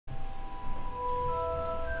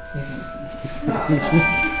'Tis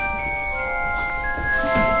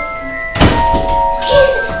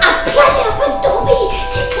a pleasure for Dobby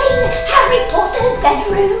to clean Harry Potter's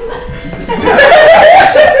bedroom.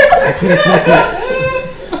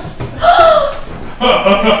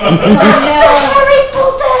 Master Harry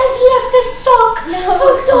Potter has left a sock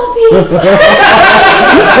for Dobby.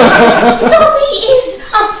 Dobby is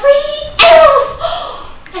a free elf,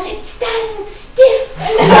 and it stands stiff.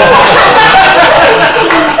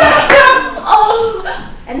 Oh,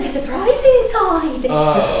 and there's a prize inside. Oh.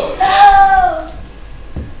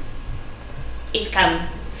 It's come.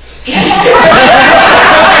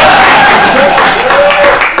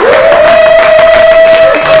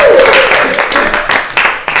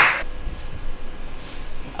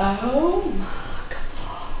 Oh my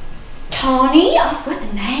God. Tawny? Oh, what a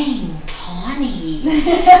name. Tawny.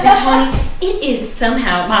 Now, Tawny, it is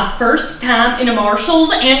somehow my first time in a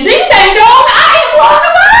Marshall's, and ding dang dong, I am blown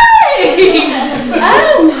away!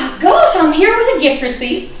 Oh my gosh, I'm here with a gift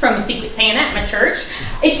receipt. It's from a Secret Santa at my church.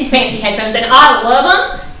 It's these fancy headphones, and I love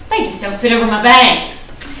them. They just don't fit over my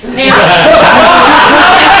bangs. Now, I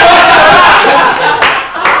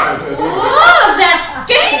love that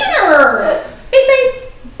scanner! Beep, beep.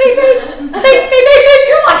 Beep, beep, beep, beep, beep, beep.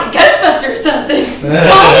 You're like a Ghostbuster or something.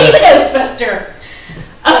 Tommy the Ghostbuster.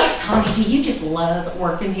 Oh, Tommy, do you just love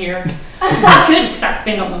working here? I could because I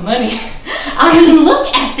spend all my money. I mean, look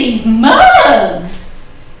at these mugs.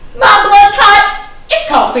 My blood type is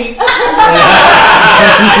coffee.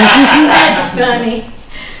 That's funny.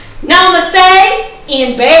 Namaste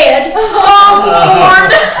in bed. Oh,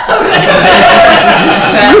 Lord.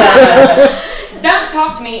 Don't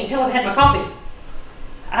talk to me until I've had my coffee.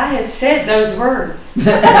 I have said those words. Words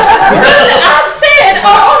that I've said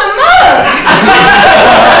are on a mug.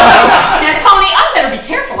 Now, Tony, I better be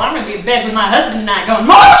careful. I'm going to be in bed with my husband tonight going,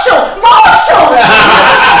 Marshall! Marshall!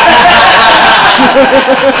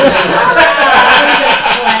 I'm just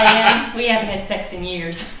playing. We haven't had sex in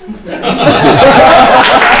years.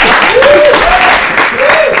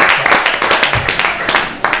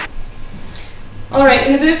 All right,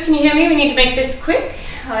 in the booth, can you hear me? We need to make this quick.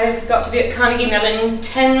 I've got to be at Carnegie Mellon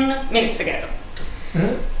 10 minutes ago.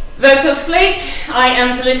 Vocal slate, I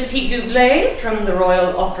am Felicity Goulet from the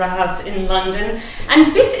Royal Opera House in London, and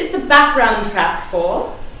this is the background track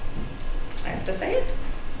for, I have to say it,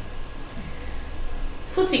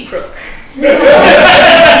 Pussy Crook.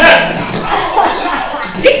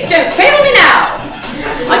 Dick, don't fail me now!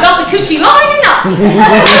 I got the coochie lining up!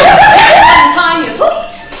 One time you're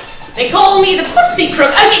hooked. They call me the Pussy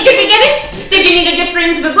Crook. Oh, did you get it? Did you need a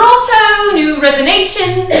different vibrato, new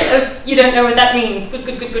resonation? Oh, you don't know what that means. Good.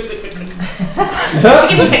 Beginning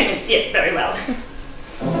segments, yes, very well.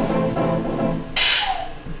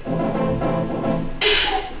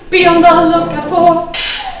 Be on the lookout for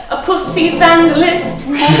a pussy vandalist.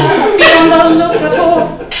 Be on the lookout for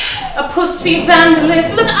a pussy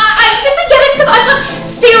vandalist. Look, I didn't get it because I've got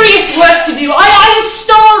serious work to do. I am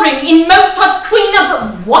starring in Mozart's Queen of the...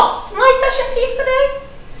 What's my session fee for the day?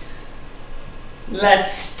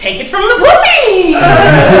 Let's take it from the pussy! Don't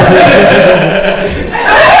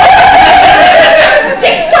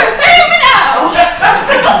fail me now!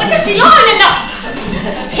 I got the coochie line enough!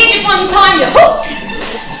 Hit it one time, you're hooked!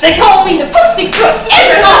 They call me the Pussy Crook!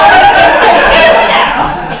 Everybody! Don't fail me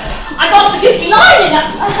now! I got the coochie line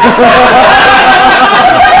enough!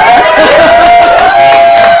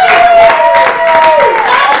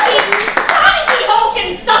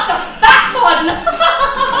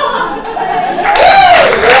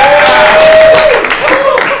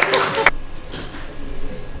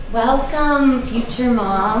 Welcome, future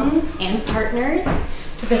moms and partners,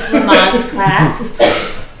 to this Lamaze class.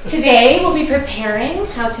 Today we'll be preparing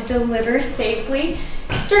how to deliver safely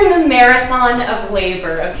during the marathon of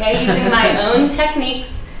labor, okay? Using my own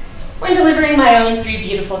techniques when delivering my own 3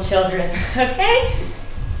 beautiful children, okay?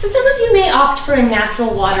 So some of you may opt for a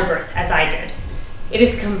natural water birth, as I did. It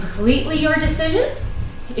is completely your decision.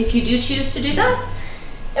 If you do choose to do that,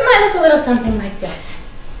 it might look a little something like this.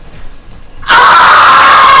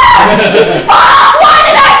 Why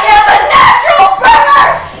did I choose a natural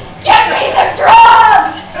birth? Give me the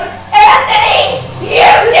drugs! Anthony, you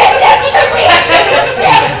did this to me, you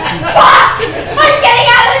sick fuck! I'm getting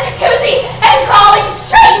out of the jacuzzi and crawling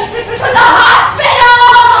straight to the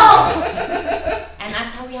hospital! And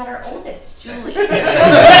that's how we had our oldest, Julie.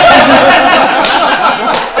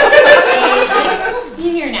 High school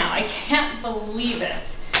senior now, I can't believe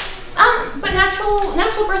it. But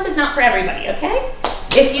natural birth is not for everybody, okay?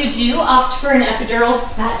 If you do opt for an epidural,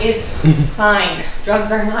 that is fine.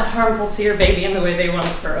 Drugs are not harmful to your baby in the way they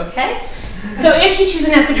once were, okay? So if you choose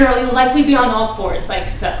an epidural, you'll likely be on all fours, like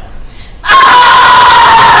so.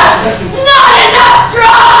 Ah! Not enough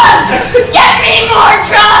drugs! Get me more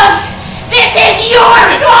drugs! This is your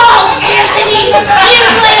fault, Anthony! You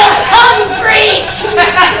little cum freak!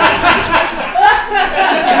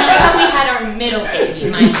 And that's how we had our middle baby,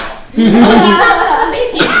 Michael. Oh, he's not much of a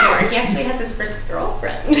baby anymore. He actually has his first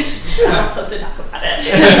girlfriend. I'm not supposed to talk about it.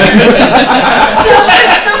 So for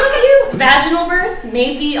some of you, vaginal birth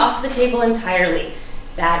may be off the table entirely.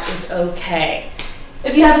 That is okay.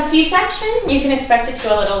 If you have a C-section, you can expect it to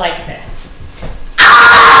go a little like this.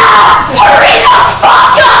 Ah! Hurry the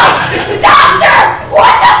fuck up! Doctor!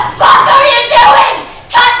 What the fuck are you doing?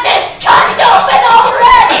 Cut this cunt open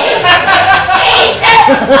already!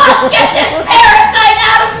 Jesus! Fuck! Get this parasite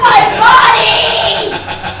out of my body!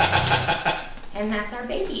 And that's our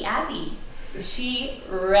baby, Abby. She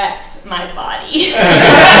wrecked my body.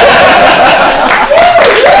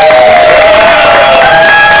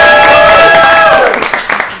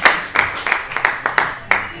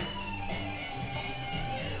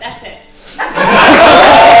 That's it.